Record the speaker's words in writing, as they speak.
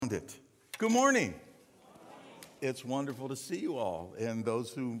beyond it. Good morning. It's wonderful to see you all. And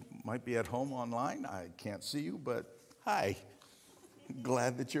those who might be at home online, I can't see you, but hi.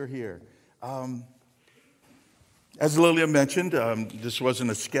 Glad that you're here. As Lilia mentioned, this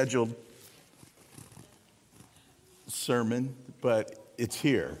wasn't a scheduled sermon, but it's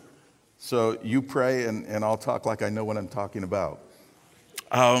here. So you pray and I'll talk like I know what I'm talking about.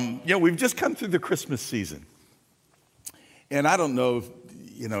 We've just come through the Christmas season. And I don't know if,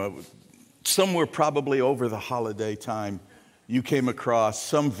 somewhere probably over the holiday time, you came across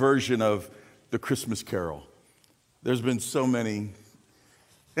some version of the Christmas Carol. There's been so many,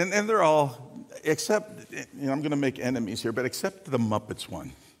 and they're all, except, I'm going to make enemies here, but except the Muppets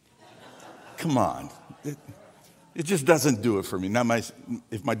one. Come on. It just doesn't do it for me. Now,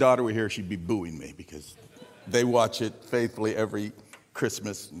 if my daughter were here, she'd be booing me because they watch it faithfully every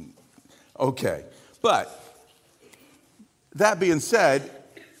Christmas. Okay. But that being said,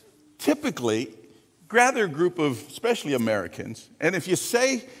 typically, gather a group of, especially Americans, and if you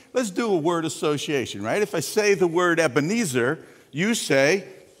say, let's do a word association, right? If I say the word Ebenezer, you say,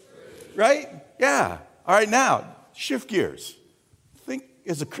 right? Yeah. All right, now, shift gears. Think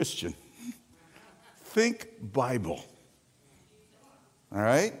as a Christian. Think Bible. All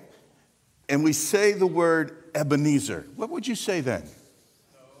right? And we say the word Ebenezer. What would you say then?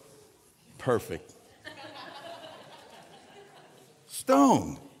 Perfect.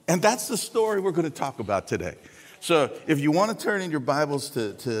 Stone. And that's the story we're going to talk about today. So if you want to turn in your Bibles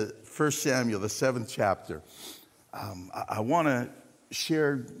to 1 Samuel, the 7th chapter, I want to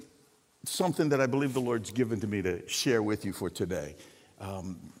share something that I believe the Lord's given to me to share with you for today.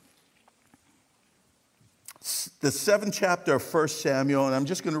 The 7th chapter of 1 Samuel, and I'm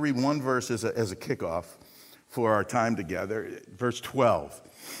just going to read one verse as a kickoff for our time together. Verse 12.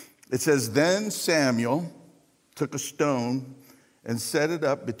 It says, "Then Samuel took a stone and set it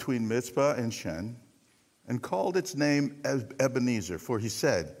up between Mizpah and Shen, and called its name Ebenezer, for he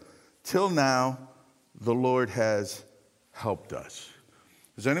said, 'Till now the Lord has helped us.'"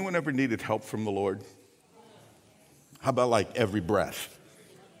 Has anyone ever needed help from the Lord? How about like every breath,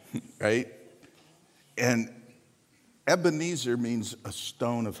 right? And Ebenezer means a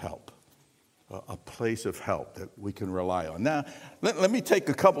stone of help, a place of help that we can rely on. Now, let me take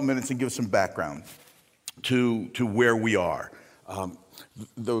a couple minutes and give some background to where we are.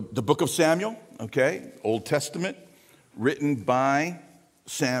 The book of Samuel, okay, Old Testament, written by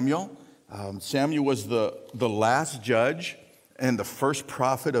Samuel. Samuel was the last judge and the first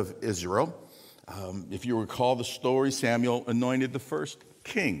prophet of Israel. If you recall the story, Samuel anointed the first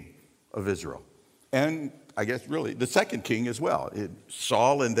king of Israel. And I guess really the second king as well,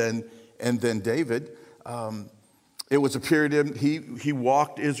 Saul and then David. It was a period, he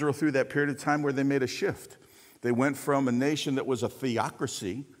walked Israel through that period of time where they made a shift. They went from a nation that was a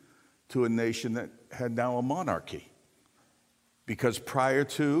theocracy to a nation that had now a monarchy. Because prior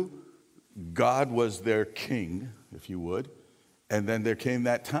to, God was their king, if you would. And then there came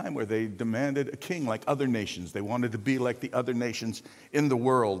that time where they demanded a king like other nations. They wanted to be like the other nations in the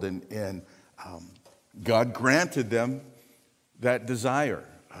world. And God granted them that desire.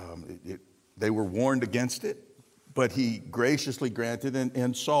 They were warned against it, but he graciously granted,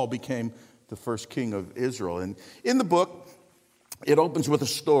 and Saul became the first king of Israel. And in the book, it opens with a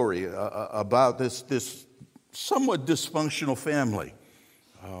story about this somewhat dysfunctional family,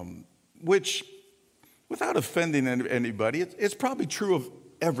 which, without offending anybody, it's probably true of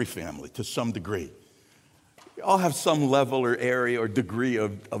every family to some degree. We all have some level or area or degree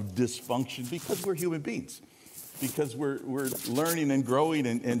of dysfunction because we're human beings, because we're learning and growing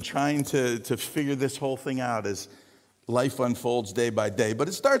and trying to figure this whole thing out as life unfolds day by day. But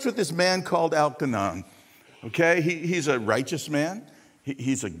it starts with this man called Elkanah. Okay, he's a righteous man.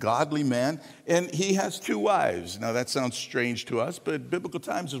 He's a godly man, and he has two wives. Now that sounds strange to us, but biblical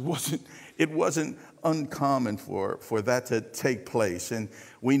times it wasn't uncommon for that to take place. And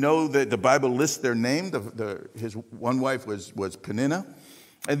we know that the Bible lists their name. His one wife was Peninnah,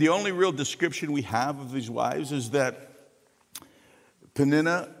 and the only real description we have of these wives is that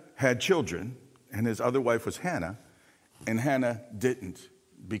Peninnah had children, and his other wife was Hannah. And Hannah didn't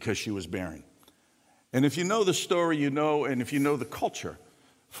because she was barren. And if you know the story, and if you know the culture,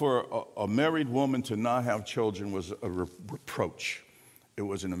 for a married woman to not have children was a reproach. It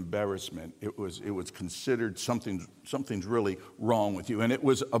was an embarrassment. It was considered something's really wrong with you. And it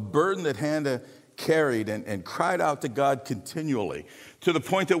was a burden that Hannah carried and cried out to God continually, to the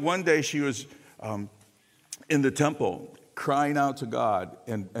point that one day she was in the temple crying out to God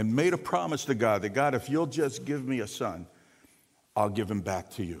and made a promise to God that, God, if you'll just give me a son, I'll give him back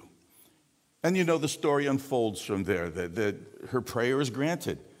to you. And the story unfolds from there, that her prayer is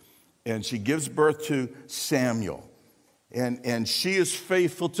granted. and she gives birth to Samuel. And she is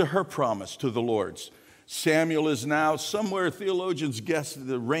faithful to her promise to the Lord's. Samuel is now somewhere, theologians guess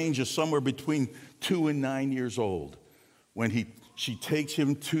the range is somewhere between 2 and 9 years old when she takes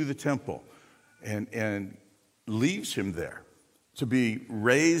him to the temple and leaves him there to be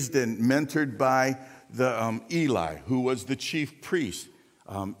raised and mentored by the Eli, who was the chief priest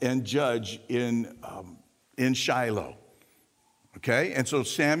and judge in Shiloh. Okay, and so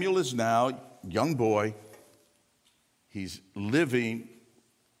Samuel is now young boy. He's living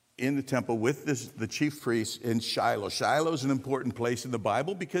in the temple with the chief priest in Shiloh. Shiloh is an important place in the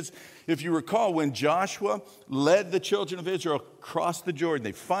Bible because if you recall, when Joshua led the children of Israel across the Jordan,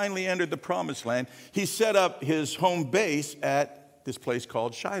 they finally entered the promised land, he set up his home base at this place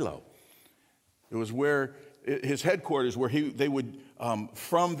called Shiloh. It was where his headquarters, where they would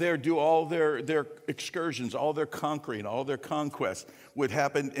from there do all their excursions, all their conquering, all their conquests would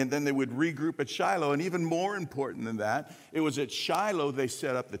happen, and then they would regroup at Shiloh. And even more important than that, it was at Shiloh they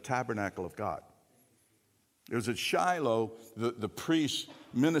set up the tabernacle of God. It was at Shiloh the priests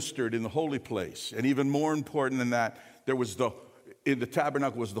ministered in the holy place. And even more important than that, in the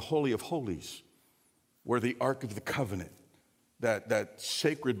tabernacle was the Holy of Holies, where the Ark of the Covenant, that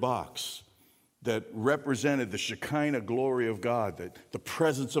sacred box that represented the Shekinah glory of God, the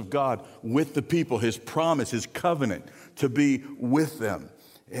presence of God with the people, his promise, his covenant to be with them.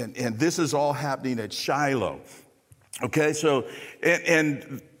 And this is all happening at Shiloh. Okay, so,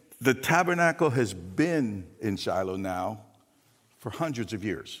 and the tabernacle has been in Shiloh now for hundreds of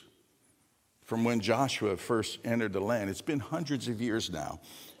years. From when Joshua first entered the land, it's been hundreds of years now.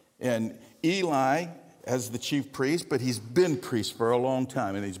 And Eli, as the chief priest, but he's been priest for a long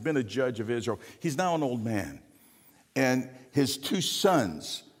time, and he's been a judge of Israel. He's now an old man. And his 2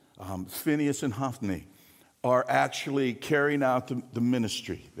 sons, Phinehas and Hophni, are actually carrying out the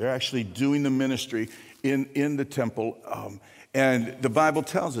ministry. They're actually doing the ministry in the temple. And the Bible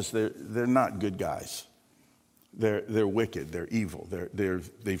tells us they're not good guys. They're wicked. They're evil.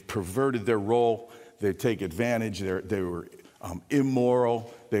 They've perverted their role. They take advantage. They were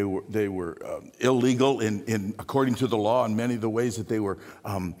immoral. They were illegal according to the law in many of the ways that they were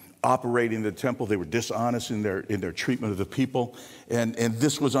operating the temple. They were dishonest in their treatment of the people. And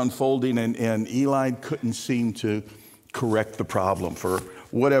this was unfolding, and Eli couldn't seem to correct the problem for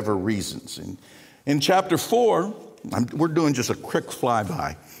whatever reasons. And in chapter 4, we're doing just a quick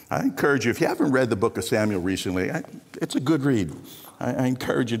flyby. I encourage you, if you haven't read the book of Samuel recently, it's a good read. I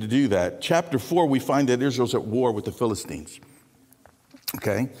encourage you to do that. Chapter 4, we find that Israel's at war with the Philistines.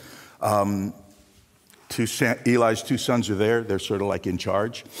 Okay, Eli's 2 sons are there. They're sort of like in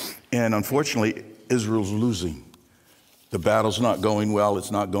charge. And unfortunately, Israel's losing. The battle's not going well.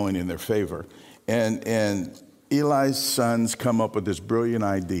 It's not going in their favor. And Eli's sons come up with this brilliant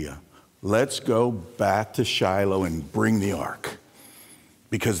idea. Let's go back to Shiloh and bring the ark,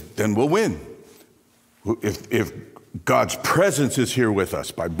 because then we'll win. If God's presence is here with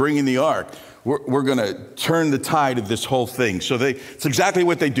us by bringing the ark, we're going to turn the tide of this whole thing. So it's exactly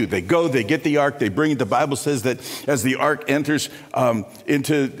what they do. They go, they get the ark, they bring it. The Bible says that as the ark enters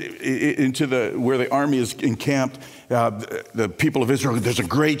into where the army is encamped, the people of Israel, there's a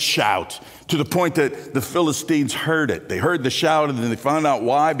great shout to the point that the Philistines heard it. They heard the shout, and then they found out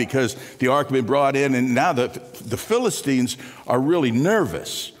why, because the ark had been brought in. And now the Philistines are really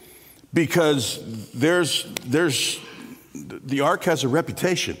nervous because the ark has a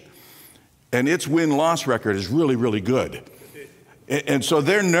reputation. And its win-loss record is really, really good. And so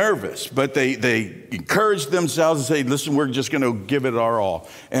they're nervous, but they encourage themselves and say, listen, we're just going to give it our all.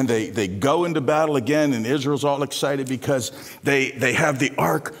 And they go into battle again, and Israel's all excited because they have the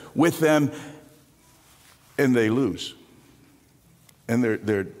ark with them, and they lose. And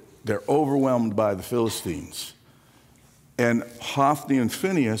they're overwhelmed by the Philistines. And Hophni and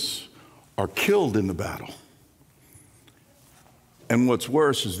Phinehas are killed in the battle. And what's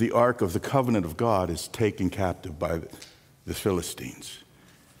worse is the Ark of the Covenant of God is taken captive by the Philistines,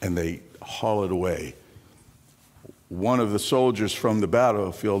 and they haul it away. One of the soldiers from the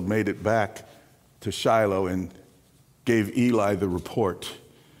battlefield made it back to Shiloh and gave Eli the report.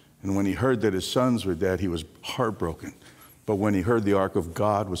 And when he heard that his sons were dead, he was heartbroken. But when he heard the Ark of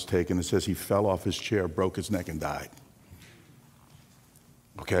God was taken, it says he fell off his chair, broke his neck, and died.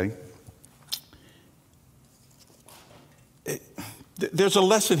 Okay? There's a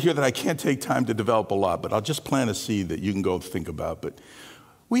lesson here that I can't take time to develop a lot, but I'll just plant a seed that you can go think about. But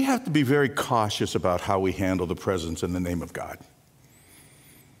we have to be very cautious about how we handle the presence in the name of God.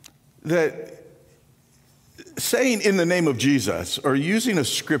 That saying in the name of Jesus or using a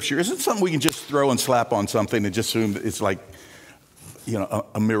scripture isn't something we can just throw and slap on something and just assume it's like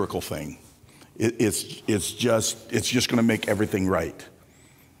a miracle thing. It's just going to make everything right.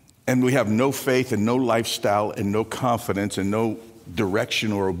 And we have no faith and no lifestyle and no confidence and no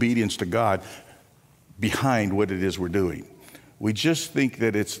direction or obedience to God behind what it is we're doing. We just think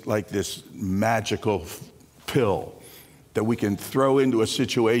that it's like this magical pill that we can throw into a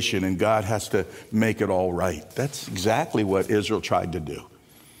situation and God has to make it all right. That's exactly what Israel tried to do.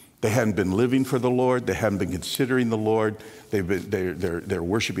 They hadn't been living for the Lord. They hadn't been considering the Lord. They're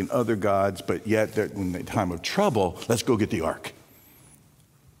worshiping other gods, but yet in the time of trouble, let's go get the ark.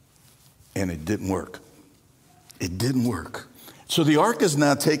 And it didn't work. It didn't work. So the ark is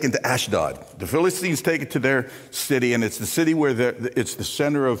now taken to Ashdod. The Philistines take it to their city, and it's the city where it's the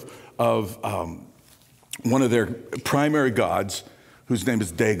center of one of their primary gods, whose name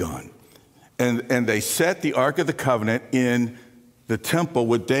is Dagon. And they set the Ark of the Covenant in the temple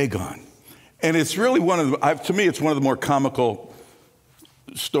with Dagon. And it's really to me, it's one of the more comical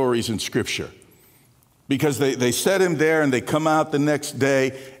stories in Scripture. Because they set him there, and they come out the next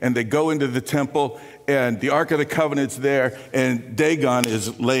day, and they go into the temple, and the Ark of the Covenant's there, and Dagon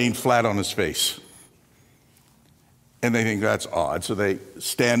is laying flat on his face. And they think that's odd, so they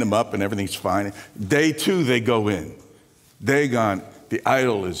stand him up and everything's fine. Day 2, they go in. Dagon, the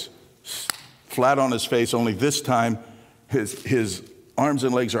idol, is flat on his face, only this time his arms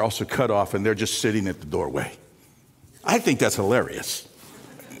and legs are also cut off and they're just sitting at the doorway. I think that's hilarious.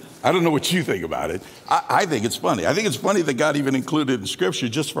 I don't know what you think about it. I think it's funny. I think it's funny that God even included it in Scripture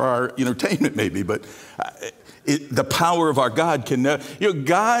just for our entertainment maybe, but the power of our God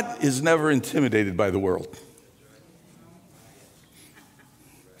God is never intimidated by the world.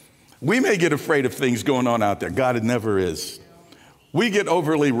 We may get afraid of things going on out there. God never is. We get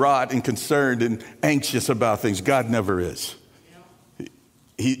overly wrought and concerned and anxious about things. God never is.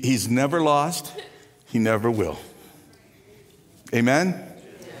 He's never lost. He never will. Amen?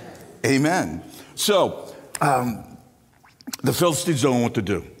 Amen. So the Philistines don't know what to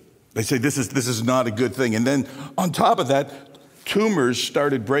do. They say this is not a good thing. And then on top of that, tumors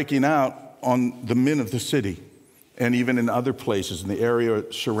started breaking out on the men of the city. And even in other places in the area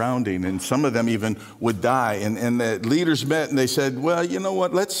surrounding, and some of them even would die. And the leaders met and they said, well, you know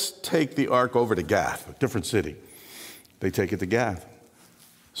what, let's take the ark over to Gath, a different city. They take it to Gath.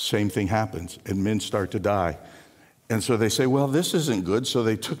 Same thing happens, and men start to die. And so they say, well, this isn't good. So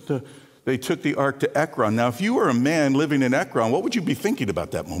they took the ark to Ekron. Now, if you were a man living in Ekron, what would you be thinking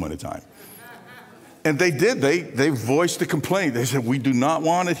about that moment in time? And they did. They voiced a complaint. They said, we do not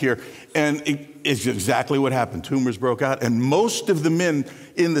want it here. And it's exactly what happened. Tumors broke out, and most of the men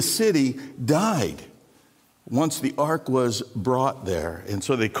in the city died once the ark was brought there. And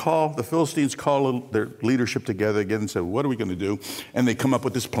so the Philistines call their leadership together again and say, what are we going to do? And they come up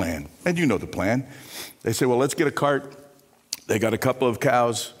with this plan. And you know the plan. They say, well, let's get a cart. They got a couple of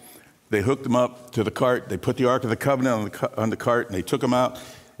cows. They hooked them up to the cart. They put the Ark of the Covenant on the cart, and they took them out,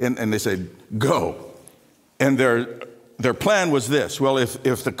 and they said, go. And their plan was this. Well,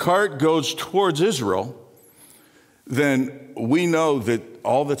 if the cart goes towards Israel, then we know that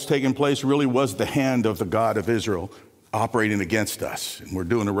all that's taken place really was the hand of the God of Israel operating against us, and we're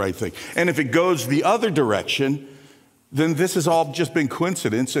doing the right thing. And if it goes the other direction, then this has all just been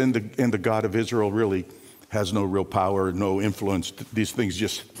coincidence, and the God of Israel really has no real power, no influence. These things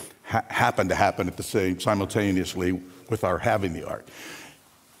just happen to happen at the simultaneously with our having the ark.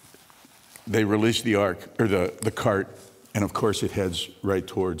 They release the ark, or the cart, and of course it heads right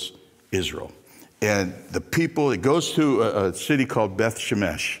towards Israel. And the people, it goes to a city called Beth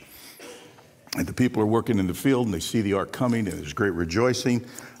Shemesh. And the people are working in the field, and they see the ark coming, and there's great rejoicing.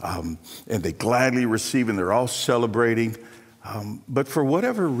 And they gladly receive, and they're all celebrating. But for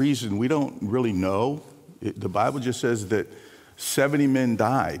whatever reason, we don't really know. The Bible just says that 70 men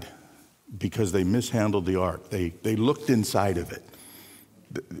died because they mishandled the ark. They looked inside of it.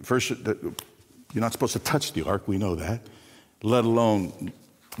 First, you're not supposed to touch the ark, we know that, let alone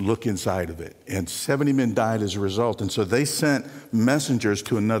look inside of it. And 70 men died as a result. And so they sent messengers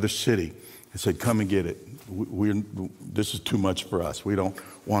to another city and said, come and get it. This is too much for us. We don't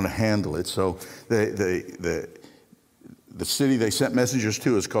want to handle it. So the city they sent messengers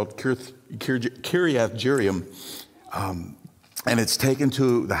to is called Kiriath Jearim. And it's taken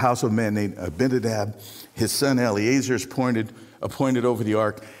to the house of a man named Abinadab. His son Eleazar is appointed over the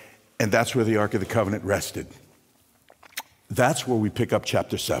ark, and that's where the Ark of the Covenant rested. That's where we pick up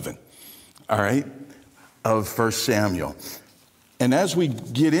chapter 7, all right, of 1 Samuel. And as we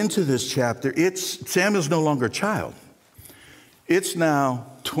get into this chapter, Samuel's no longer a child. It's now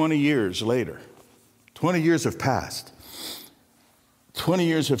 20 years later. 20 years have passed. 20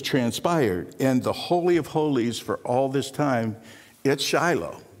 years have transpired, and the Holy of Holies for all this time at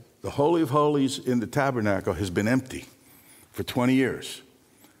Shiloh, the Holy of Holies in the tabernacle has been empty for 20 years.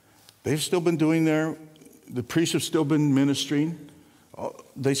 They've still been doing the priests have still been ministering.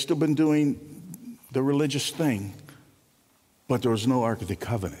 They've still been doing the religious thing, but there was no Ark of the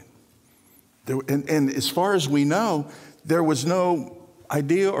Covenant. And as far as we know, there was no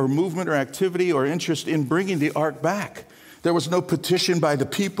idea or movement or activity or interest in bringing the Ark back. There was no petition by the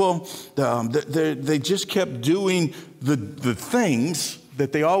people. They just kept doing the things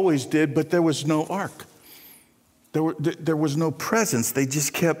that they always did, but there was no Ark. There was no presence. They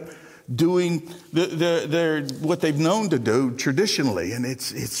just kept doing what they've known to do traditionally. And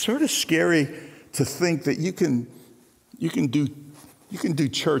it's sort of scary to think that you can do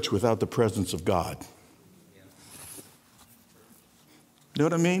church without the presence of God. You know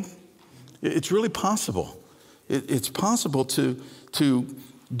what I mean? It's really possible. It's possible to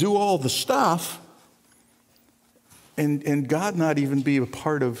do all the stuff and God not even be a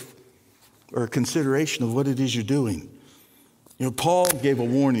part of or a consideration of what it is you're doing. You know, Paul gave a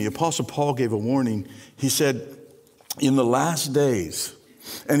warning. The Apostle Paul gave a warning. He said, in the last days,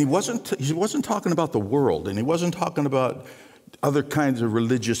 and he wasn't talking about the world, and he wasn't talking about other kinds of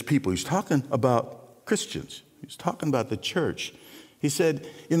religious people. He's talking about Christians. He's talking about the church. He said,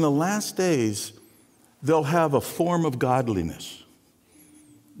 in the last days, they'll have a form of godliness,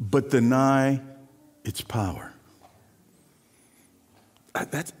 but deny its power.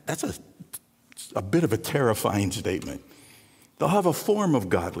 That's a bit of a terrifying statement. They'll have a form of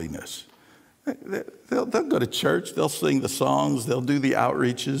godliness. They'll go to church, they'll sing the songs, they'll do the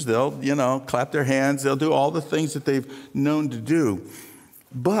outreaches, they'll, clap their hands, they'll do all the things that they've known to do.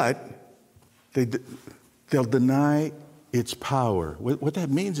 But they'll deny its power. What that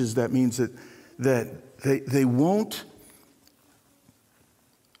means is that they won't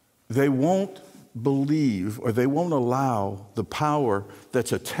believe, or they won't allow the power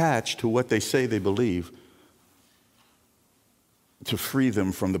that's attached to what they say they believe to free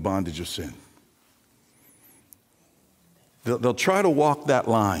them from the bondage of sin. They'll try to walk that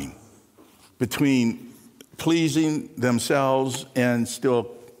line between pleasing themselves and still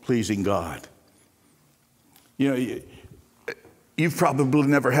pleasing God. You've probably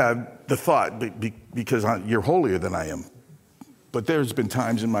never had the thought, because you're holier than I am. But there's been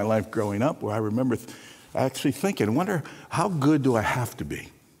times in my life growing up where I remember actually thinking, I wonder, how good do I have to be?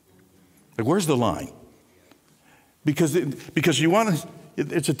 Like, where's the line? Because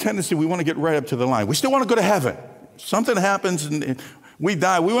it's a tendency, we want to get right up to the line. We still want to go to heaven. Something happens and we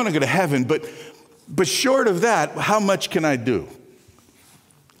die, we want to go to heaven. But short of that, how much can I do?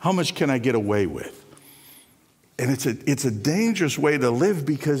 How much can I get away with? And it's a dangerous way to live,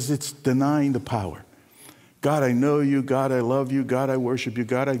 because it's denying the power. God, I know you. God, I love you. God, I worship you.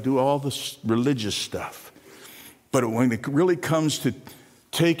 God, I do all this religious stuff. But when it really comes to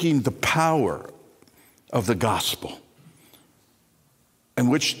taking the power of the gospel, in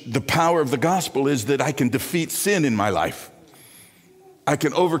which the power of the gospel is that I can defeat sin in my life. I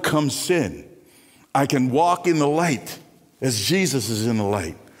can overcome sin. I can walk in the light as Jesus is in the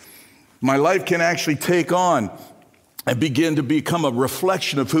light. My life can actually take on and begin to become a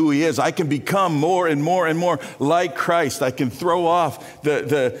reflection of who he is. I can become more and more and more like Christ. I can throw off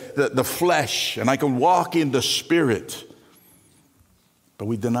the flesh, and I can walk in the Spirit. But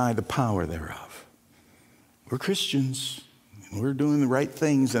we deny the power thereof. We're Christians, and we're doing the right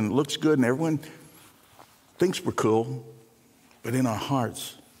things, and it looks good, and everyone thinks we're cool. But in our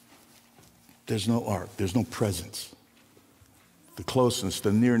hearts, there's no ark, there's no presence. The closeness,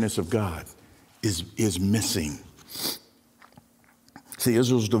 the nearness of God is missing. See,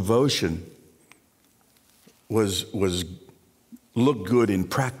 Israel's devotion was looked good in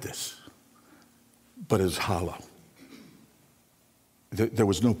practice, but is hollow. There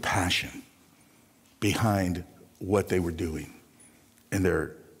was no passion behind what they were doing in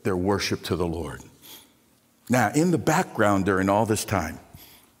their worship to the Lord. Now, in the background during all this time,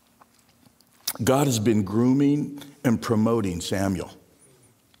 God has been grooming and promoting Samuel.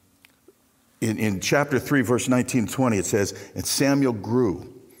 In chapter 3, verse 19 and 20, it says, and Samuel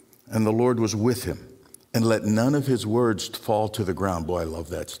grew, and the Lord was with him, and let none of his words fall to the ground. Boy, I love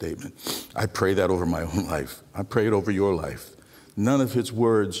that statement. I pray that over my own life. I pray it over your life. None of his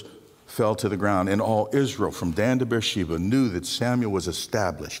words fell to the ground. And all Israel, from Dan to Beersheba, knew that Samuel was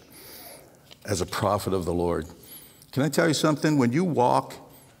established as a prophet of the Lord. Can I tell you something? When you walk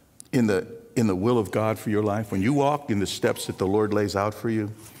in the will of God for your life, when you walk in the steps that the Lord lays out for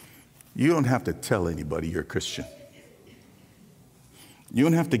you, you don't have to tell anybody you're a Christian. You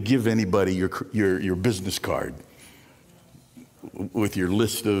don't have to give anybody your business card with your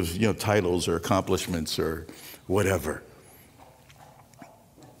list of titles or accomplishments or whatever.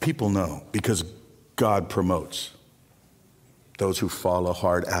 People know because God promotes those who follow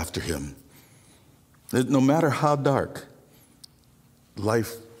hard after him. No matter how dark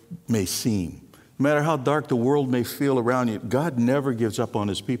life may seem, no matter how dark the world may feel around you, God never gives up on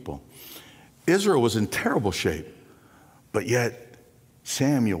his people. Israel was in terrible shape, but yet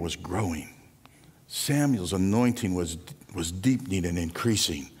Samuel was growing. Samuel's anointing was deepening and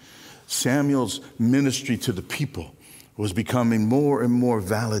increasing. Samuel's ministry to the people was becoming more and more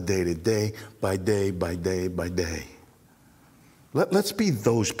validated day by day by day by day. Let's be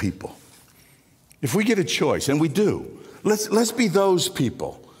those people. If we get a choice, and we do, let's be those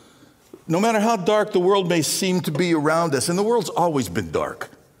people. No matter how dark the world may seem to be around us, and the world's always been dark.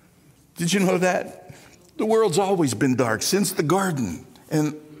 Did you know that? The world's always been dark since the garden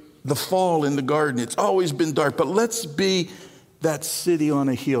and the fall in the garden. It's always been dark, but let's be that city on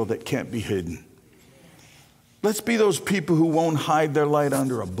a hill that can't be hidden. Let's be those people who won't hide their light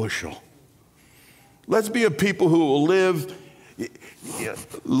under a bushel. Let's be a people who will live.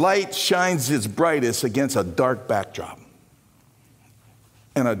 Light shines its brightest against a dark backdrop.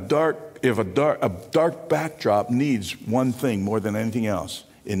 And a dark backdrop needs one thing more than anything else.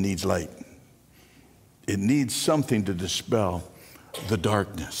 It needs light. It needs something to dispel the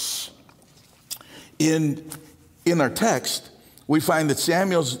darkness. In our text, we find that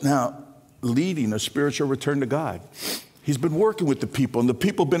Samuel's now leading a spiritual return to God. He's been working with the people, and the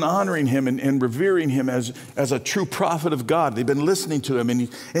people have been honoring him and revering him as a true prophet of God. They've been listening to him, and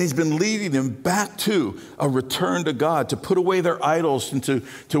he's been leading them back to a return to God, to put away their idols and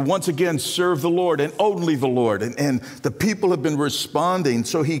to once again serve the Lord and only the Lord. And the people have been responding.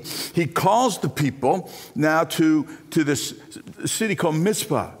 So he calls the people now to this city called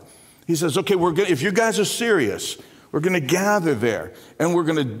Mizpah. He says, okay, if you guys are serious, we're going to gather there, and we're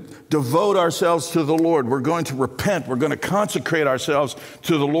going to devote ourselves to the Lord. We're going to repent. We're going to consecrate ourselves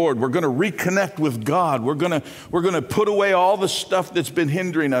to the Lord. We're going to reconnect with God. We're going to put away all the stuff that's been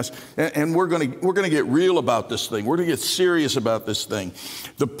hindering us, and we're going to get real about this thing. We're going to get serious about this thing.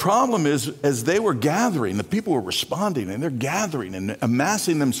 The problem is, as they were gathering, the people were responding, and they're gathering and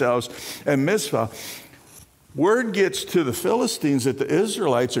amassing themselves at Mizpah. Word gets to the Philistines that the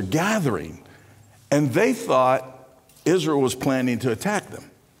Israelites are gathering, and they thought Israel was planning to attack them.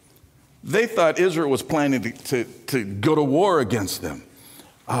 They thought Israel was planning to go to war against them.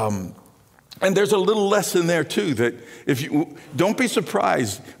 And there's a little lesson there too, that don't be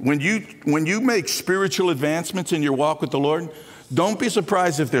surprised when you make spiritual advancements in your walk with the Lord. Don't be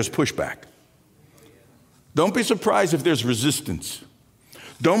surprised if there's pushback. Don't be surprised if there's resistance.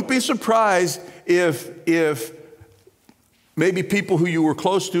 Don't be surprised if maybe people who you were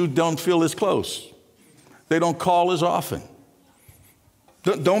close to don't feel as close. They don't call as often.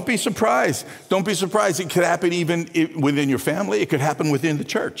 Don't be surprised. Don't be surprised. It could happen even within your family. It could happen within the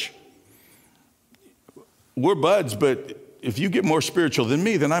church. We're buds, but if you get more spiritual than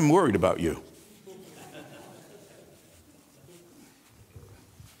me, then I'm worried about you.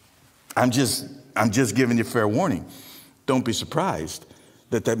 I'm just giving you fair warning. Don't be surprised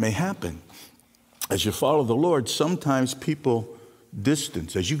that may happen. As you follow the Lord, sometimes people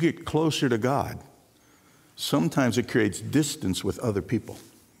distance. As you get closer to God, sometimes it creates distance with other people.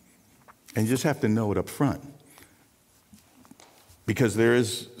 And you just have to know it up front. Because there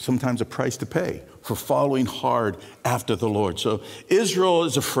is sometimes a price to pay for following hard after the Lord. So Israel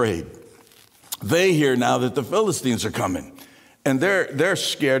is afraid. They hear now that the Philistines are coming. And they're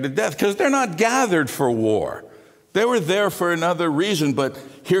scared to death because they're not gathered for war. They were there for another reason, but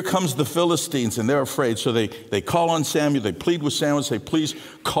here comes the Philistines, and they're afraid. So they call on Samuel. They plead with Samuel, say, please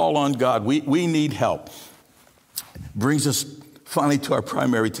call on God. We need help. Brings us finally to our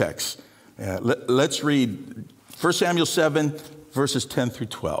primary text. Let's read 1 Samuel 7, verses 10 through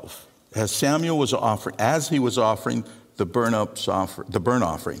 12. As he was offering the burnt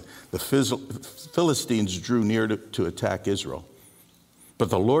offering, the Philistines drew near to attack Israel. But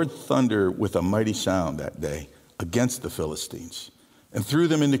the Lord thundered with a mighty sound that day against the Philistines and threw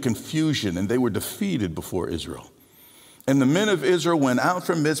them into confusion, and they were defeated before Israel. And the men of Israel went out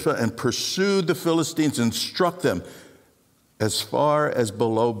from Mizpah and pursued the Philistines and struck them as far as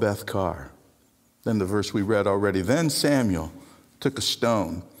below Beth-kar. Then the verse we read already. Then Samuel took a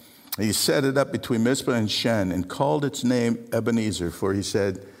stone, and he set it up between Mizpah and Shen and called its name Ebenezer, for he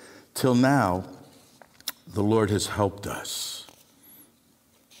said, till now the Lord has helped us.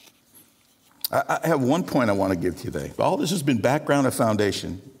 I have one point I want to give to you today. All this has been background and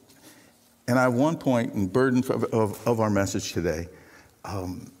foundation. And I have one point and burden of our message today.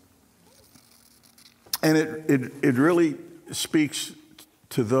 And it really speaks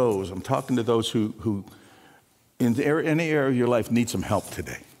to those. I'm talking to those who in any area of your life need some help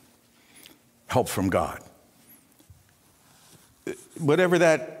today. help from God. Whatever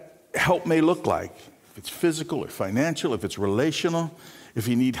that help may look like, if it's physical or financial, if it's relational, if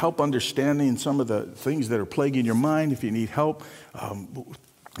you need help understanding some of the things that are plaguing your mind, if you need help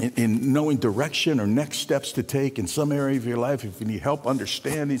in knowing direction or next steps to take in some area of your life, if you need help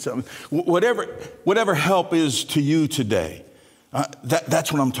understanding something, whatever help is to you today,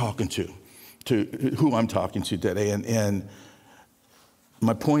 that's what I'm talking to who I'm talking to today. And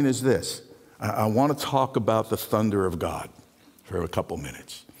my point is this. I want to talk about the thunder of God for a couple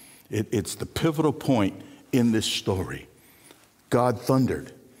minutes. It's the pivotal point in this story. God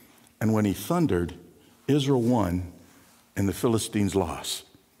thundered. And when he thundered, Israel won and the Philistines lost.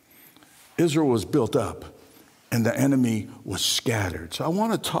 Israel was built up and the enemy was scattered. So I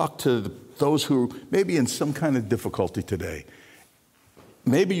want to talk to those who may be in some kind of difficulty today.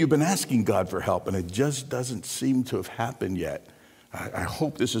 Maybe you've been asking God for help and it just doesn't seem to have happened yet. I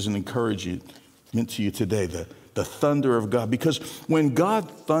hope this is an encouragement to you today, the thunder of God. Because when God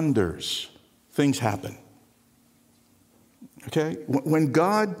thunders, things happen. Okay? When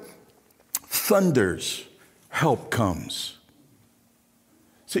God thunders, help comes.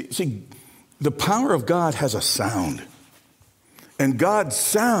 See, the power of God has a sound. And God's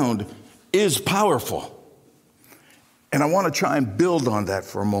sound is powerful. And I want to try and build on that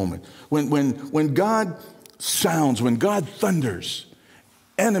for a moment. When God sounds, when God thunders,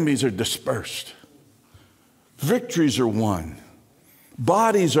 enemies are dispersed. Victories are won.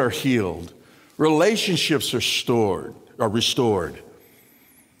 Bodies are healed. Relationships are restored.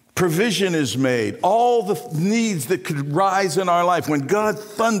 Provision is made. All the needs that could rise in our life. When God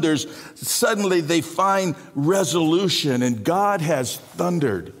thunders, suddenly they find resolution. And God has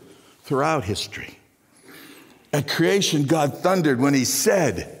thundered throughout history. At creation, God thundered when he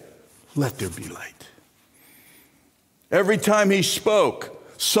said, "Let there be light." Every time he spoke,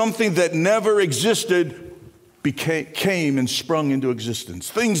 something that never existed came and sprung into existence.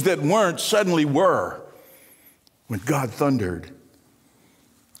 Things that weren't suddenly were. When God thundered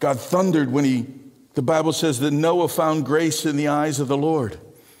when the Bible says that Noah found grace in the eyes of the Lord.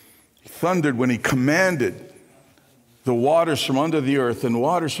 He thundered when he commanded the waters from under the earth and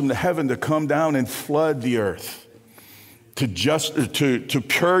waters from the heaven to come down and flood the earth, to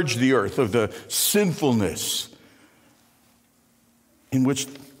purge the earth of the sinfulness in which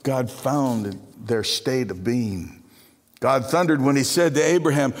God found their state of being. God thundered when he said to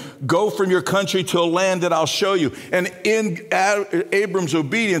Abraham, "Go from your country to a land that I'll show you." And in Abram's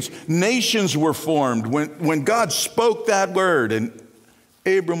obedience, nations were formed. When God spoke that word and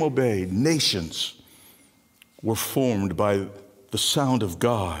Abram obeyed, nations were formed by the sound of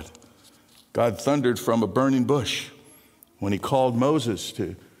God. God thundered from a burning bush when he called Moses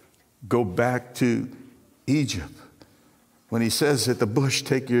to go back to Egypt. When he says at the bush,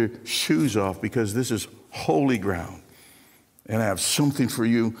 "Take your shoes off because this is holy ground and I have something for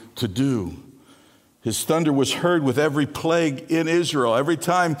you to do." His thunder was heard with every plague in Israel. Every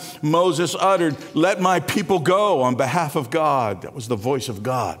time Moses uttered, "Let my people go," on behalf of God, that was the voice of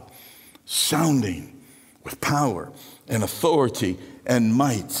God, sounding with power and authority and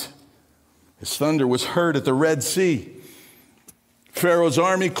might. His thunder was heard at the Red Sea. Pharaoh's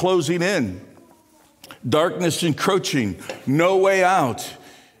army closing in. Darkness encroaching. No way out.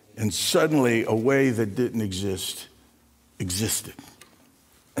 And suddenly a way that didn't exist existed.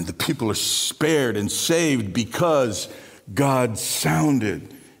 And the people are spared and saved because God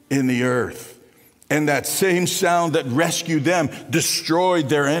sounded in the earth. And that same sound that rescued them destroyed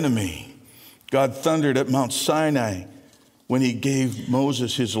their enemy. God thundered at Mount Sinai when he gave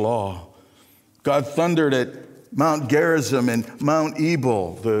Moses his law. God thundered at Mount Gerizim and Mount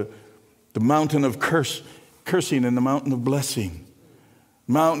Ebal, the mountain of cursing and the mountain of blessing,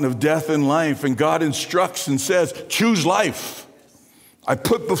 mountain of death and life. And God instructs and says, "Choose life. I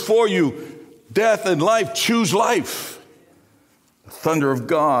put before you death and life. Choose life." The thunder of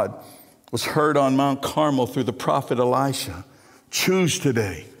God was heard on Mount Carmel through the prophet Elisha. Choose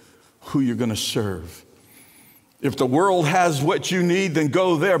today who you're going to serve. If the world has what you need, then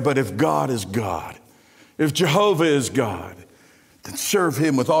go there. But if God is God, if Jehovah is God, then serve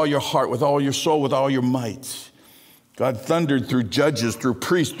him with all your heart, with all your soul, with all your might. God thundered through judges, through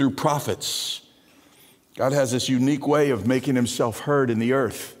priests, through prophets. God has this unique way of making himself heard in the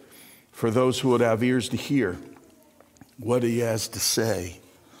earth for those who would have ears to hear what he has to say.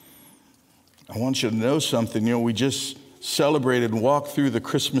 I want you to know something. We just celebrated and walked through the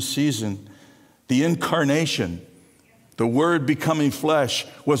Christmas season. The incarnation, the Word becoming flesh,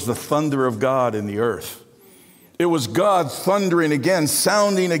 was the thunder of God in the earth. It was God thundering again,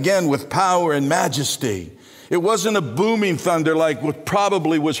 sounding again with power and majesty. It wasn't a booming thunder like what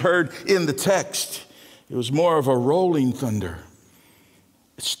probably was heard in the text. It was more of a rolling thunder.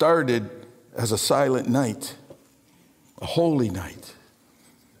 It started as a silent night, a holy night.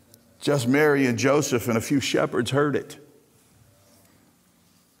 Just Mary and Joseph and a few shepherds heard it.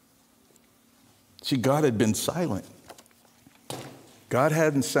 See, God had been silent. God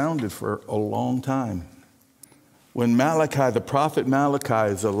hadn't sounded for a long time. When Malachi, the prophet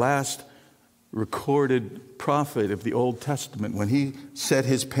Malachi, is the last recorded prophet of the Old Testament, when he set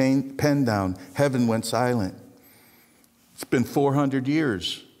his pen down, heaven went silent. It's been 400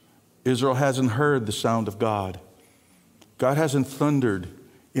 years. Israel hasn't heard the sound of God. God hasn't thundered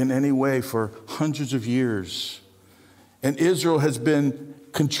in any way for hundreds of years. And Israel has been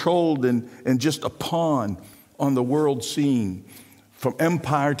controlled and just a pawn on the world scene, from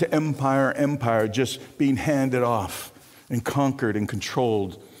empire to empire, just being handed off and conquered and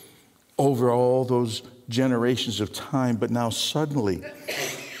controlled over all those generations of time. But now suddenly,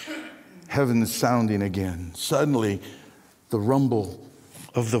 heaven is sounding again. Suddenly, the rumble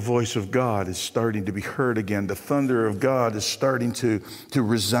of the voice of God is starting to be heard again. The thunder of God is starting to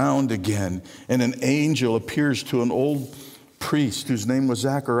resound again. And an angel appears to an old priest whose name was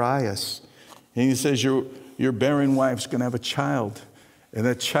Zacharias. And he says, your barren wife's going to have a child. And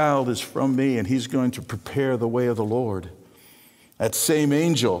that child is from me, and he's going to prepare the way of the Lord. That same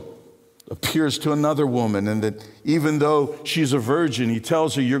angel appears to another woman, and that even though she's a virgin, he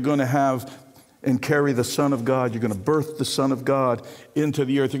tells her, you're going to have and carry the Son of God. You're going to birth the Son of God into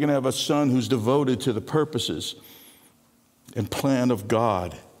the earth. You're going to have a son who's devoted to the purposes and plan of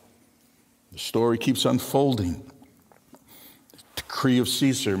God. The story keeps unfolding. The decree of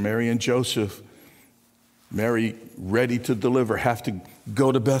Caesar, Mary and Joseph, Mary ready to deliver, have to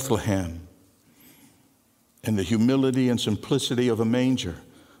go to Bethlehem. And the humility and simplicity of a manger,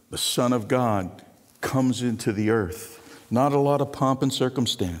 the Son of God comes into the earth. Not a lot of pomp and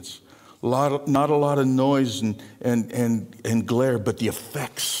circumstance, not a lot of noise and glare, but the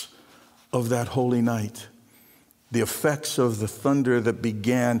effects of that holy night. The effects of the thunder that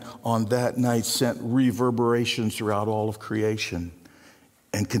began on that night sent reverberations throughout all of creation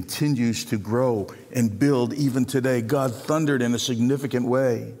and continues to grow and build even today. God thundered in a significant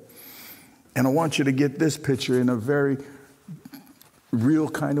way. And I want you to get this picture in a very real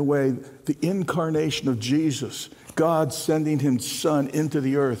kind of way. The incarnation of Jesus, God sending his Son into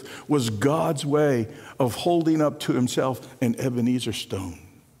the earth, was God's way of holding up to himself an Ebenezer stone,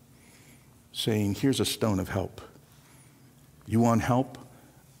 saying, here's a stone of help. You want help?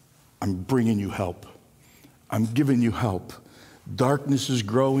 I'm bringing you help. I'm giving you help. Darkness is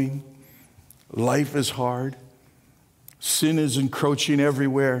growing. Life is hard. Sin is encroaching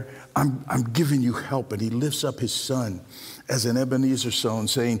everywhere. I'm giving you help. And he lifts up his Son as an Ebenezer stone,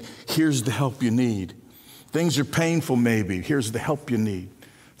 saying, here's the help you need. Things are painful maybe. Here's the help you need.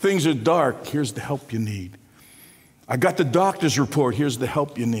 Things are dark. Here's the help you need. I got the doctor's report. Here's the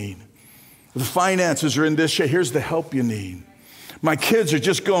help you need. The finances are in this shape. Here's the help you need. My kids are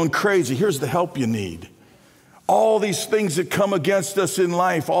just going crazy. Here's the help you need. All these things that come against us in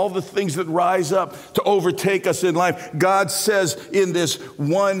life, all the things that rise up to overtake us in life, God says in this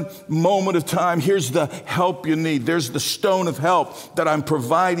one moment of time, here's the help you need. There's the stone of help that I'm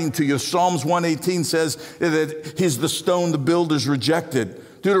providing to you. Psalms 118 says that he's the stone the builders rejected.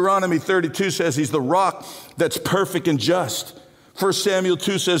 Deuteronomy 32 says he's the rock that's perfect and just. 1 Samuel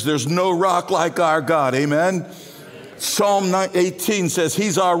 2 says there's no rock like our God. Amen? Psalm 18 says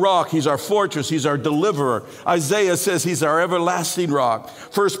he's our rock, he's our fortress, he's our deliverer. Isaiah says he's our everlasting rock.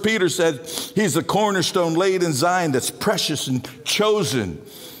 1 Peter said he's the cornerstone laid in Zion that's precious and chosen.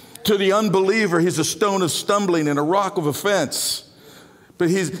 To the unbeliever, he's a stone of stumbling and a rock of offense.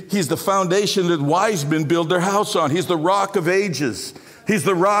 But he's the foundation that wise men build their house on. He's the rock of ages. He's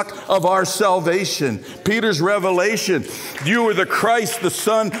the rock of our salvation. Peter's revelation, you are the Christ, the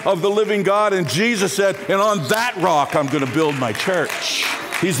Son of the living God. And Jesus said, and on that rock I'm going to build my church.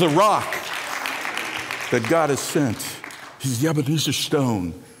 He's the rock that God has sent. He's the Ebenezer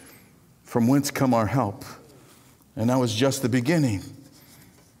stone from whence come our help. And that was just the beginning.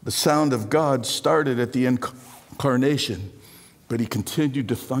 The sound of God started at the incarnation, but he continued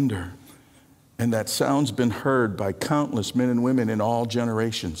to thunder. And that sound's been heard by countless men and women in all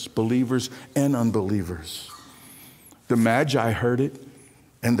generations, believers and unbelievers. The Magi heard it,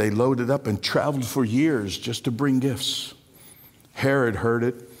 and they loaded up and traveled for years just to bring gifts. Herod heard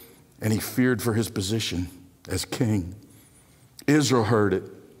it, and he feared for his position as king. Israel heard it.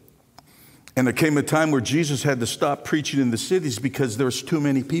 And there came a time where Jesus had to stop preaching in the cities because there was too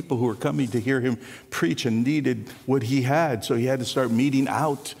many people who were coming to hear him preach and needed what he had. So he had to start meeting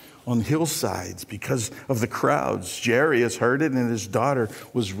out on hillsides because of the crowds. Jairus heard it, and his daughter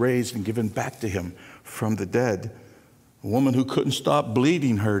was raised and given back to him from the dead. A woman who couldn't stop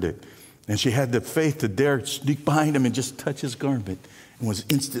bleeding heard it, and she had the faith to dare sneak behind him and just touch his garment and was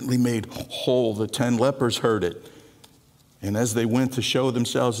instantly made whole. The 10 lepers heard it. And as they went to show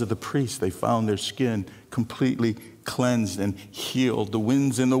themselves to the priest, they found their skin completely cleansed and healed. The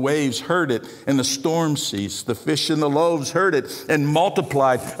winds and the waves heard it, and the storm ceased. The fish and the loaves heard it and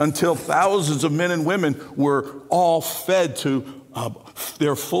multiplied until thousands of men and women were all fed to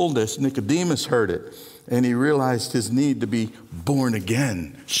their fullness. Nicodemus heard it, and he realized his need to be born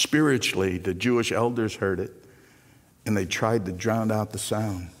again spiritually. The Jewish elders heard it, and they tried to drown out the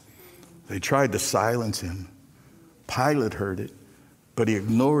sound. They tried to silence him. Pilate heard it, but he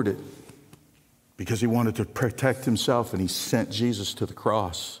ignored it because he wanted to protect himself, and he sent Jesus to the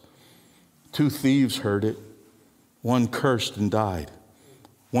cross. 2 thieves heard it. One cursed and died.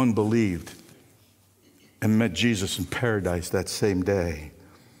 One believed and met Jesus in paradise that same day.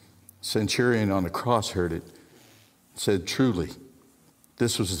 Centurion on the cross heard it, said, truly,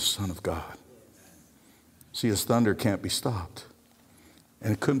 this was the Son of God. See, his thunder can't be stopped.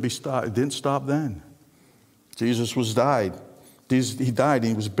 And it couldn't be stopped. It didn't stop then. Jesus died. He died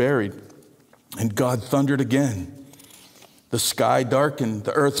and he was buried. And God thundered again. The sky darkened.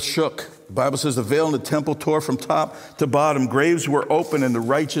 The earth shook. The Bible says the veil in the temple tore from top to bottom. Graves were open, and the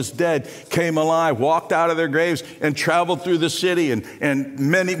righteous dead came alive, walked out of their graves, and traveled through the city. And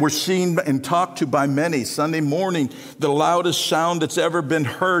many were seen and talked to by many. Sunday morning, the loudest sound that's ever been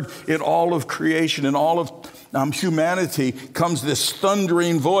heard in all of creation, in all of humanity, comes this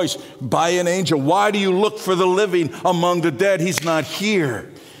thundering voice by an angel. Why do you look for the living among the dead? He's not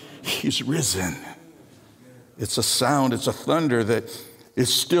here. He's risen. It's a sound, it's a thunder that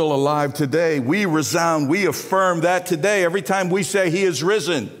is still alive today. We resound, we affirm that today every time we say he is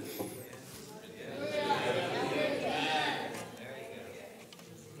risen.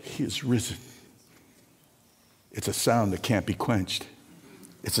 He is risen. It's a sound that can't be quenched.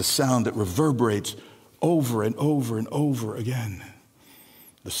 It's a sound that reverberates over and over and over again.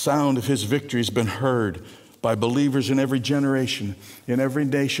 The sound of his victory has been heard by believers in every generation, in every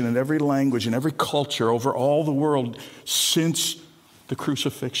nation, in every language, in every culture, over all the world since the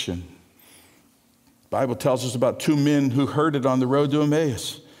crucifixion. The Bible tells us about 2 men who heard it on the road to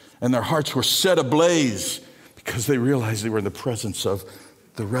Emmaus, and their hearts were set ablaze because they realized they were in the presence of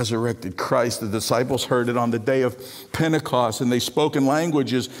the resurrected Christ. The disciples heard it on the day of Pentecost, and they spoke in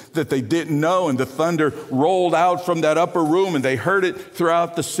languages that they didn't know, and the thunder rolled out from that upper room, and they heard it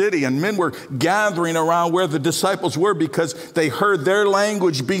throughout the city, and men were gathering around where the disciples were because they heard their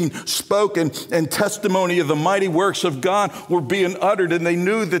language being spoken, and testimony of the mighty works of God were being uttered, and they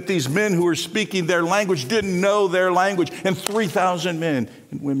knew that these men who were speaking their language didn't know their language, and 3,000 men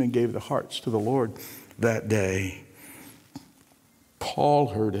and women gave their hearts to the Lord that day. Paul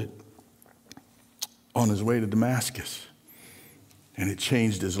heard it on his way to Damascus, and it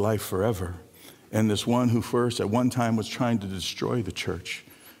changed his life forever. And this one who first at one time was trying to destroy the church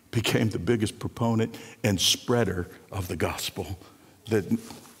became the biggest proponent and spreader of the gospel that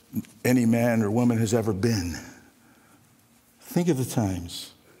any man or woman has ever been. Think of the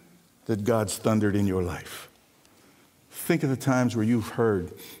times that God's thundered in your life. Think of the times where you've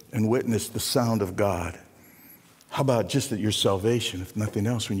heard and witnessed the sound of God. How about just at your salvation, if nothing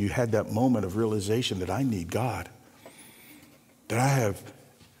else, when you had that moment of realization that I need God, that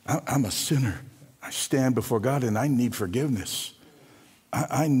I'm a sinner. I stand before God and I need forgiveness.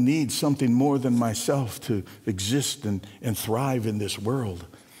 I need something more than myself to exist and thrive in this world.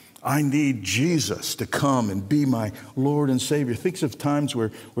 I need Jesus to come and be my Lord and Savior. Think of times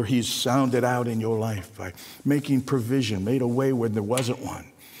where he's sounded out in your life by making provision, made a way where there wasn't one.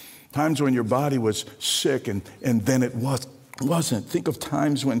 Times when your body was sick and then it wasn't. Think of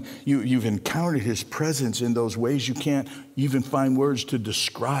times when you've encountered his presence in those ways you can't even find words to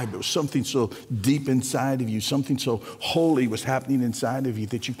describe. It was something so deep inside of you, something so holy was happening inside of you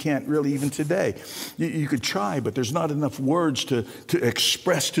that you can't really even today. You could try, but there's not enough words to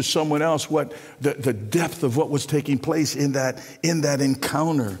express to someone else what the depth of what was taking place in that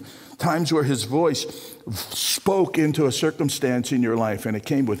encounter. Times where his voice spoke into a circumstance in your life, and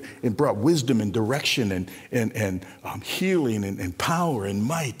it brought wisdom and direction and healing and power and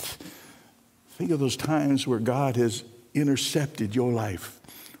might. Think of those times where God has intercepted your life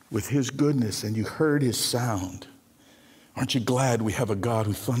with his goodness and you heard his sound. Aren't you glad we have a God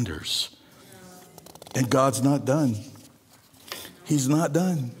who thunders? And God's not done. He's not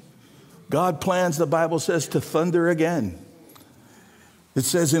done. God plans, the Bible says, to thunder again. It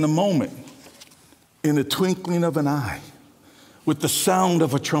says in a moment, in the twinkling of an eye, with the sound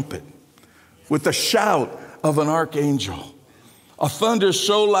of a trumpet, with the shout of an archangel. A thunder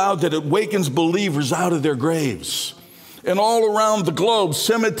so loud that it wakens believers out of their graves. And all around the globe,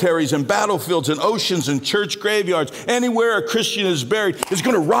 cemeteries and battlefields and oceans and church graveyards, anywhere a Christian is buried, is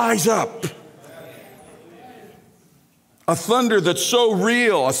going to rise up. A thunder that's so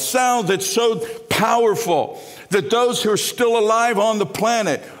real, a sound that's so powerful, that those who are still alive on the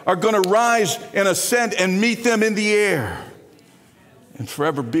planet are going to rise and ascend and meet them in the air and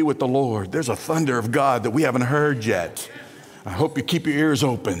forever be with the Lord. There's a thunder of God that we haven't heard yet. I hope you keep your ears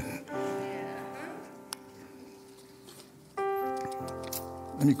open.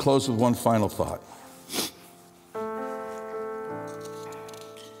 Let me close with one final thought.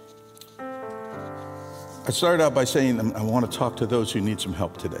 I started out by saying I want to talk to those who need some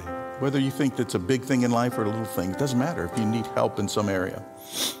help today. Whether you think that's a big thing in life or a little thing, it doesn't matter if you need help in some area.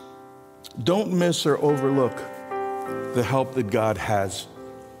 Don't miss or overlook the help that God has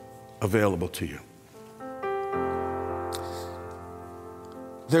available to you.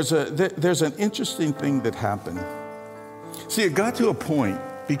 There's an interesting thing that happened. See, it got to a point,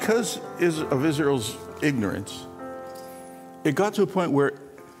 because of Israel's ignorance, it got to a point where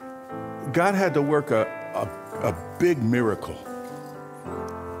God had to work a big miracle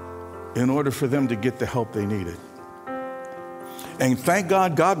in order for them to get the help they needed. And thank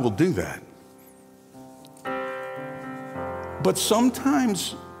God, God will do that. But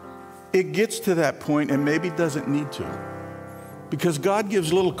sometimes it gets to that point and maybe doesn't need to, because God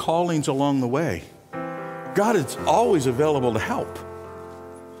gives little callings along the way. God is always available to help.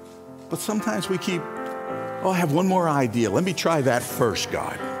 But sometimes we keep, I have one more idea. Let me try that first,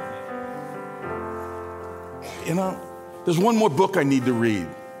 God. You know, there's one more book I need to read.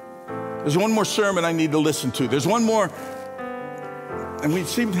 There's one more sermon I need to listen to. There's one more. And we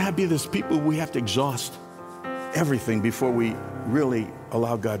seem to be this people, we have to exhaust everything before we really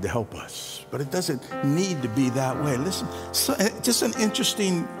allow God to help us. But it doesn't need to be that way. Listen, just an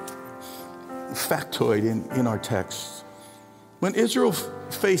interesting factoid in our text. When Israel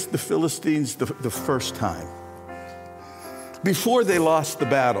faced the Philistines the first time, before they lost the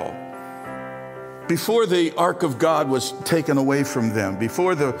battle, before the ark of God was taken away from them,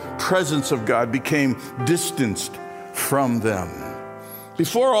 before the presence of God became distanced from them,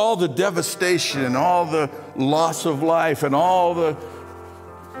 before all the devastation and all the loss of life and all the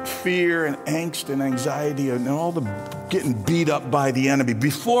fear and angst and anxiety and all the getting beat up by the enemy,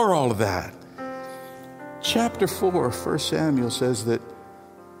 before all of that, chapter 4 of 1 Samuel says that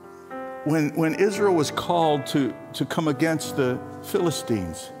when Israel was called to come against the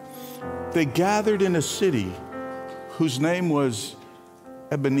Philistines, they gathered in a city whose name was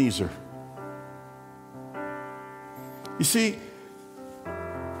Ebenezer. You see,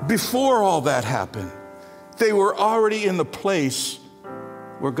 before all that happened, they were already in the place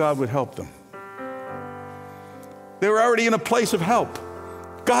where God would help them. They were already in a place of help.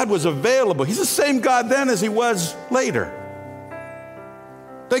 God was available. He's the same God then as he was later.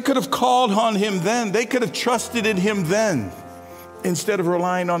 They could have called on him then. They could have trusted in him then, instead of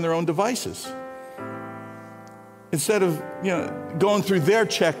relying on their own devices. Instead of, going through their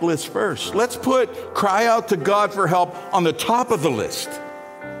checklist first. Let's put cry out to God for help on the top of the list,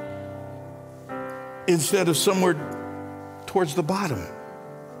 instead of somewhere towards the bottom.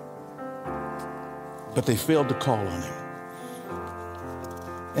 But they failed to call on him.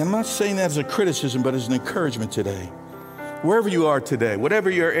 And I'm not saying that as a criticism, but as an encouragement today. Wherever you are today, whatever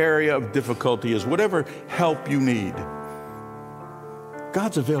your area of difficulty is, whatever help you need,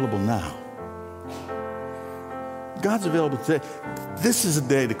 God's available now. God's available today. This is a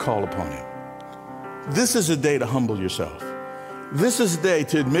day to call upon him. This is a day to humble yourself. This is a day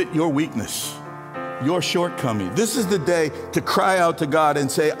to admit your weakness, your shortcoming. This is the day to cry out to God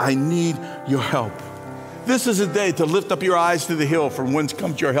and say, I need your help. This is a day to lift up your eyes to the hill from whence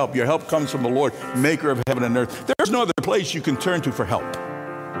comes your help. Your help comes from the Lord, maker of heaven and earth. There's no other place you can turn to for help.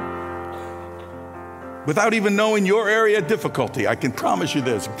 Without even knowing your area of difficulty, I can promise you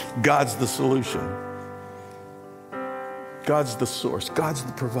this: God's the solution. God's the source. God's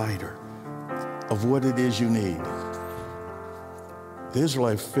the provider of what it is you need. The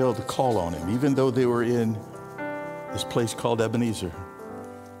Israelites failed to call on him, even though they were in this place called Ebenezer,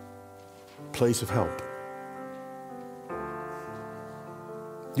 place of help.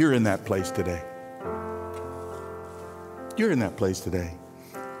 You're in that place today. You're in that place today.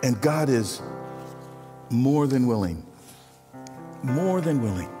 And God is more than willing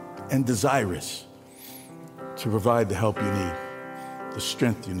and desirous to provide the help you need, the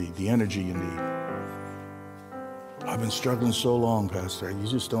strength you need, the energy you need. I've been struggling so long, Pastor. You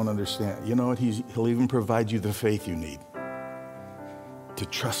just don't understand. You know what? He'll even provide you the faith you need. to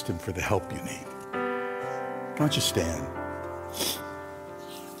trust him for the help you need. Why don't you stand?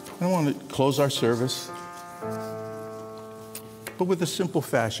 I want to close our service, but with a simple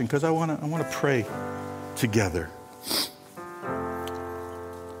fashion, because I want to pray together.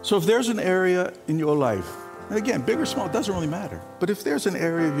 So if there's an area in your life, and again, big or small, it doesn't really matter, but if there's an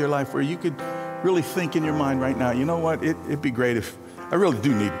area of your life where you could really think in your mind right now, you know what, it'd be great if, I really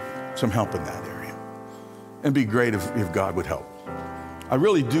do need some help in that area. It'd be great if God would help. I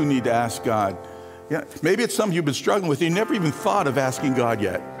really do need to ask God. Yeah, maybe it's something you've been struggling with. You never even thought of asking God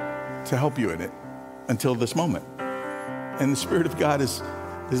yet to help you in it until this moment. And the Spirit of God is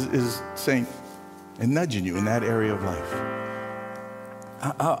saying and nudging you in that area of life.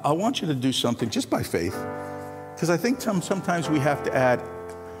 I want you to do something just by faith, because I think sometimes we have to add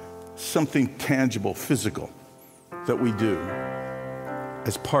something tangible, physical, that we do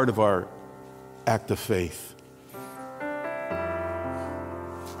as part of our act of faith.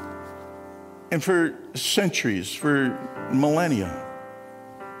 And for centuries, for millennia,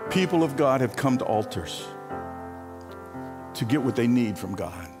 people of God have come to altars to get what they need from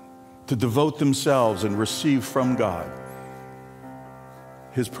God, to devote themselves and receive from God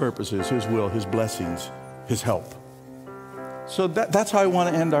his purposes, his will, his blessings, his help. So that's how I want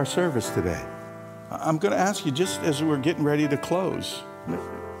to end our service today. I'm going to ask you, just as we're getting ready to close,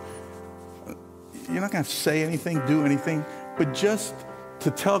 you're not going to say anything, do anything, but just to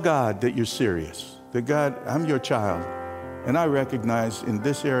tell God that you're serious, that God, I'm your child, and I recognize in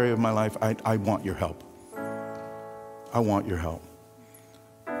this area of my life, I want your help. I want your help.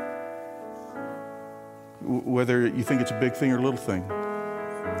 Whether you think it's a big thing or a little thing.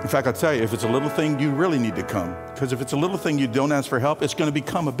 In fact, I'll tell you, if it's a little thing, you really need to come. Because if it's a little thing you don't ask for help, it's going to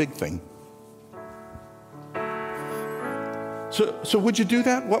become a big thing. So would you do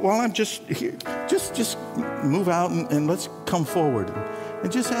that while I'm just here? Just move out and let's come forward.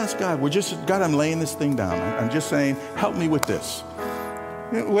 And just ask God, God, I'm laying this thing down. I'm just saying, help me with this.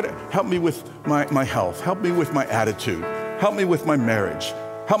 Help me with my health. Help me with my attitude. Help me with my marriage.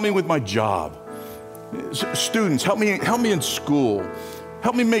 Help me with my job. Students, help me in school.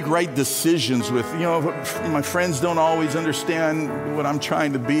 Help me make right decisions with, my friends don't always understand what I'm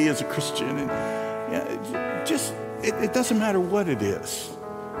trying to be as a Christian. And it doesn't matter what it is,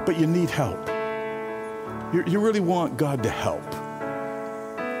 but you need help. You really want God to help.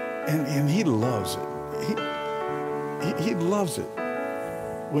 And he loves it. He loves it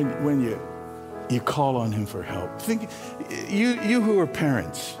when you call on him for help. Think, you who are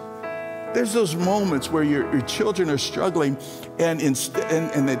parents, there's those moments where your children are struggling and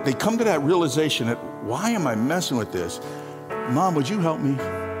they come to that realization that, why am I messing with this? Mom, would you help me?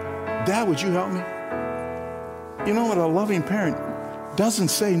 Dad, would you help me? You know what? A loving parent doesn't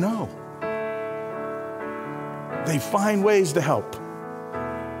say no. They find ways to help.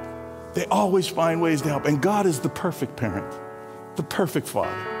 They always find ways to help. And God is the perfect parent, the perfect father.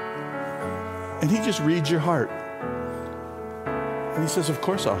 And he just reads your heart. And he says, of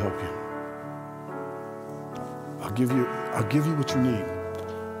course I'll help you. I'll give you what you need.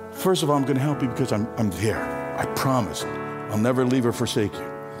 First of all, I'm going to help you because I'm there. I promise. I'll never leave or forsake you.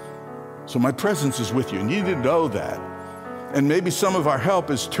 So my presence is with you, and you need to know that. And maybe some of our help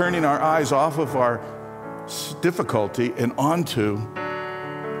is turning our eyes off of our difficulty and onto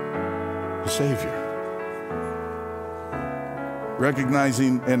the Savior.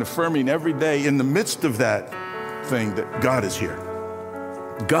 Recognizing and affirming every day in the midst of that thing that God is here.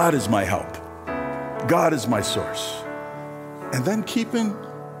 God is my help. God is my source. And then keeping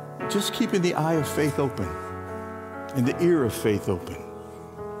the eye of faith open and the ear of faith open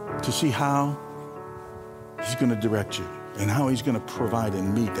to see how he's going to direct you and how he's going to provide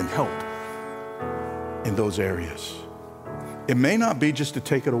and meet and help in those areas. It may not be just to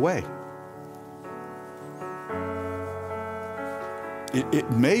take it away. It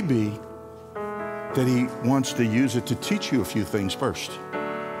may be that he wants to use it to teach you a few things first.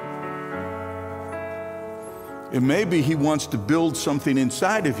 It may be he wants to build something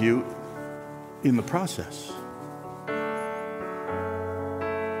inside of you in the process.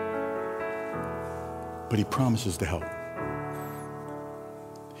 But he promises to help.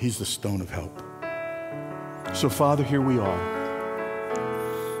 He's the stone of help. So, Father, here we are.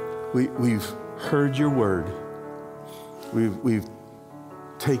 We've heard your word. We've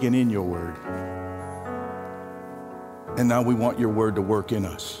taken in your word. And now we want your word to work in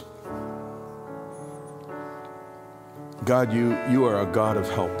us. God, you are a God of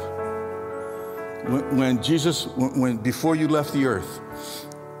help. When Jesus, before you left the earth,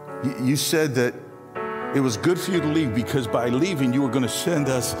 you said that it was good for you to leave because by leaving, you were going to send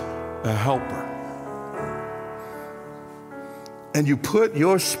us a helper. and you put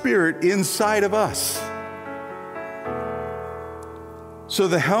your Spirit inside of us. So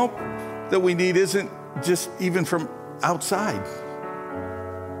the help that we need isn't just even from outside.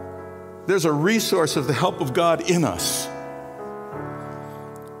 There's a resource of the help of God in us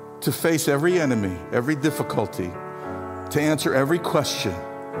to face every enemy, every difficulty, to answer every question,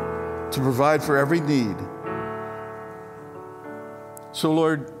 to provide for every need. So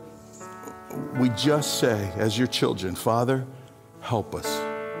Lord, we just say as your children, Father, help us.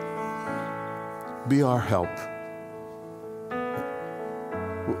 Be our help.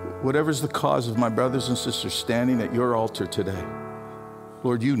 Whatever's the cause of my brothers and sisters standing at your altar today,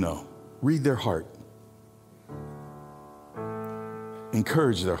 Lord, you know. Read their heart.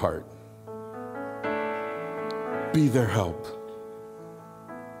 Encourage their heart. Be their help.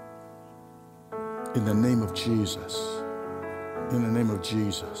 In the name of Jesus. In the name of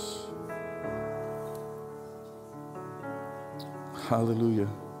Jesus. Hallelujah.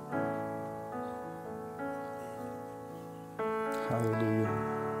 Hallelujah.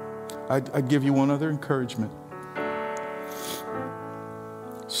 I'd give you one other encouragement.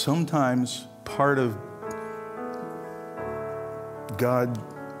 Sometimes part of God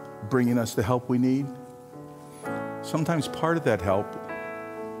bringing us the help we need, sometimes part of that help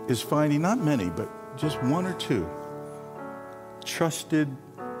is finding not many, but just one or two trusted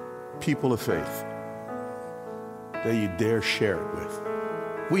people of faith that you dare share it with.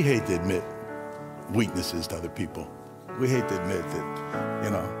 We hate to admit weaknesses to other people. We hate to admit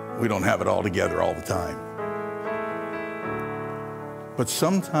that, we don't have it all together all the time. But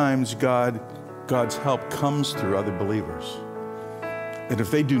sometimes God's help comes through other believers. And if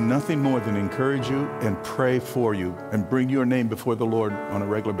they do nothing more than encourage you and pray for you and bring your name before the Lord on a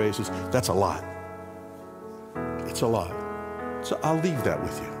regular basis, that's a lot. It's a lot. So I'll leave that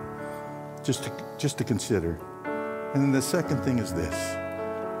with you, just to consider. And then the second thing is this.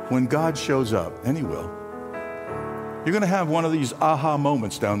 When God shows up, and he will, you're going to have one of these aha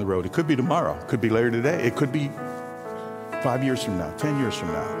moments down the road. It could be tomorrow. It could be later today. It could be 5 years from now, 10 years from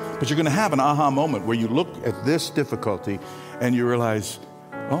now. But you're going to have an aha moment where you look at this difficulty and you realize,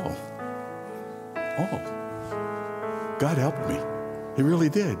 oh, God helped me. He really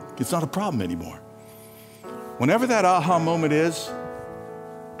did. It's not a problem anymore. Whenever that aha moment is,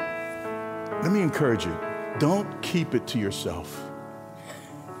 let me encourage you, don't keep it to yourself.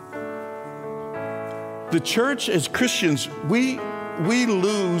 The church, as Christians, we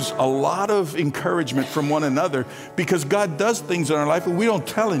lose a lot of encouragement from one another because God does things in our life and we don't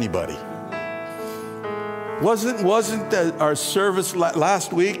tell anybody. Wasn't our service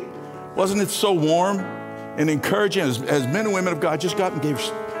last week, wasn't it so warm and encouraging as men and women of God just got and gave,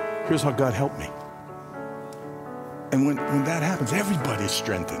 here's how God helped me. And when that happens, everybody's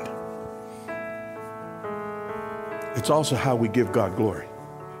strengthened. It's also how we give God glory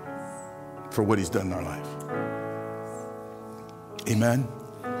for what he's done in our life. Amen?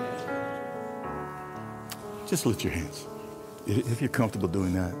 Just lift your hands. If you're comfortable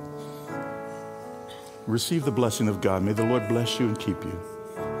doing that. Receive the blessing of God. May the Lord bless you and keep you.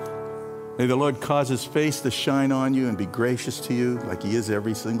 May the Lord cause his face to shine on you and be gracious to you like he is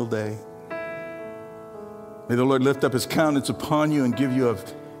every single day. May the Lord lift up his countenance upon you and give you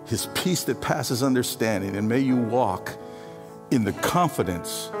of his peace that passes understanding. And may you walk in the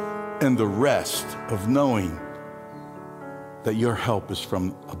confidence and the rest of knowing that your help is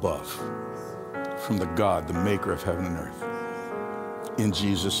from above, from the God, the maker of heaven and earth. In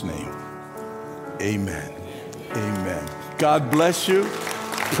Jesus' name, amen. Amen. God bless you.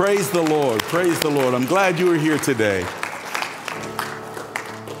 Praise the Lord. Praise the Lord. I'm glad you were here today.